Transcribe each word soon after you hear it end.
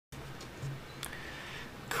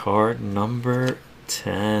Card number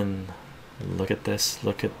 10. Look at this,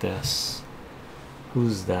 look at this.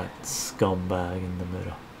 Who's that scumbag in the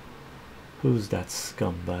middle? Who's that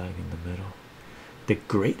scumbag in the middle? The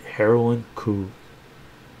great heroin coup.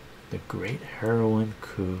 The great heroin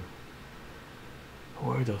coup. Who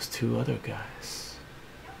are those two other guys?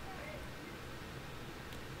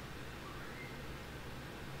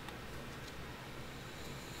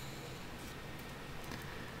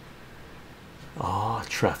 Ah,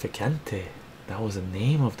 Trafficante. That was the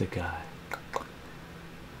name of the guy.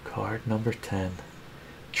 Card number 10.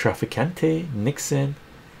 Trafficante, Nixon,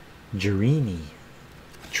 Guerini.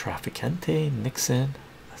 Trafficante, Nixon.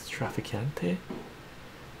 That's Trafficante,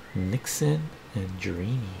 Nixon, and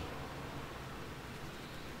Guerini.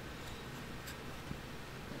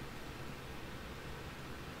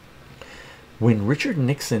 When Richard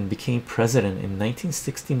Nixon became president in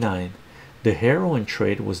 1969, the heroin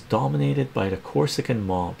trade was dominated by the Corsican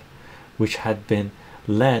mob, which had been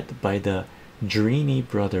led by the Guerini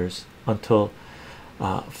brothers until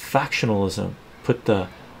factionalism put the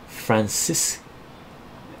Francisci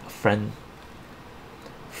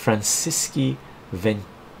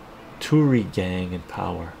Venturi gang in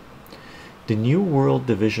power. The New World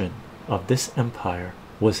division of this empire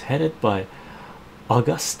was headed by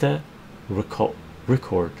Auguste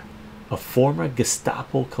Ricord, a former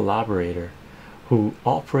Gestapo collaborator who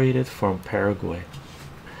operated from Paraguay.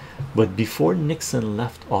 But before Nixon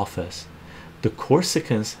left office, the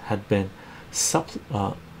Corsicans had been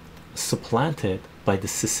supplanted by the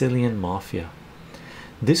Sicilian mafia.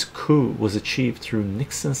 This coup was achieved through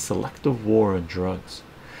Nixon's selective war on drugs,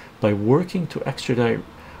 by working to extradite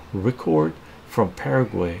Ricord from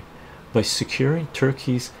Paraguay, by securing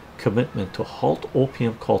Turkey's commitment to halt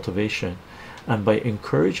opium cultivation, and by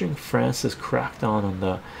encouraging France's crackdown on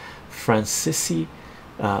the Francisci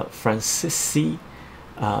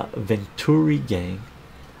Venturi gang.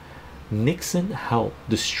 Nixon helped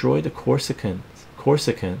destroy the Corsicans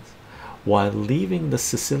while leaving the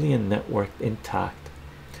Sicilian network intact.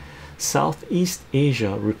 Southeast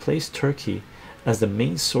Asia replaced Turkey as the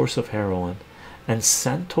main source of heroin, and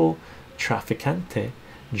Santo Trafficante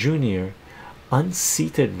Jr.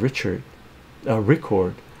 unseated Ricord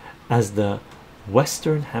as the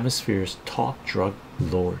Western Hemisphere's top drug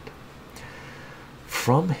lord.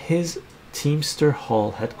 From his Teamster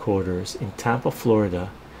Hall headquarters in Tampa, Florida,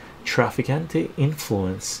 Trafficante's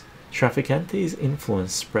influence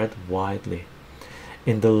spread widely.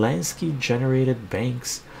 In the Lansky-generated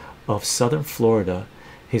banks of southern Florida,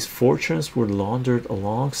 his fortunes were laundered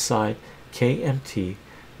alongside KMT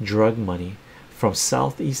drug money from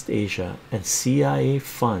Southeast Asia and CIA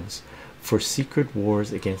funds for secret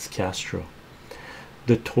wars against Castro.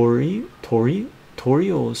 The Torrijos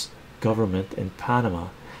government in Panama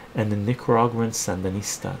and the Nicaraguan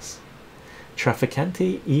Sandinistas.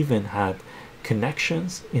 Trafficante even had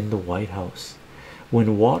connections in the White House.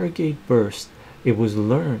 When Watergate burst, it was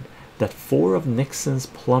learned that 4 of Nixon's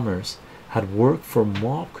plumbers had worked for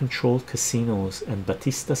mob-controlled casinos in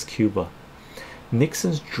Batista's Cuba.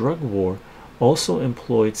 Nixon's drug war also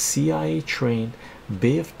employed CIA-trained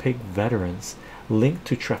Bay of Pig veterans linked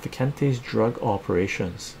to Trafficante's drug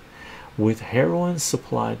operations, with heroin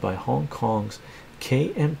supplied by Hong Kong's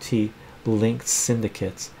KMT-linked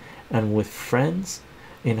syndicates, and with friends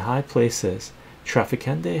in high places.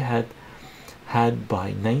 Trafficante had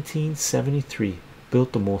by 1973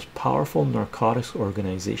 built the most powerful narcotics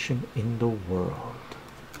organization in the world.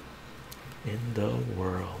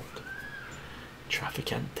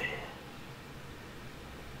 Trafficante.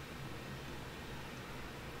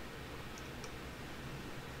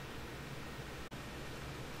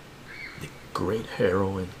 The great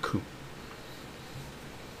heroin coup.